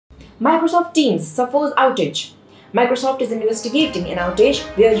Microsoft Teams suffers outage. Microsoft is investigating an outage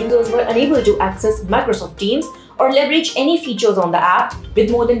where users were unable to access Microsoft Teams or leverage any features on the app, with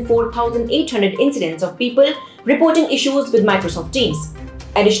more than 4,800 incidents of people reporting issues with Microsoft Teams.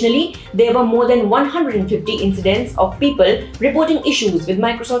 Additionally, there were more than 150 incidents of people reporting issues with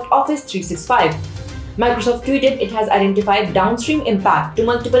Microsoft Office 365. Microsoft tweeted it has identified downstream impact to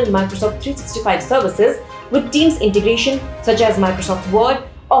multiple Microsoft 365 services with Teams integration such as Microsoft Word,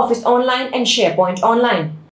 Office Online, and SharePoint Online.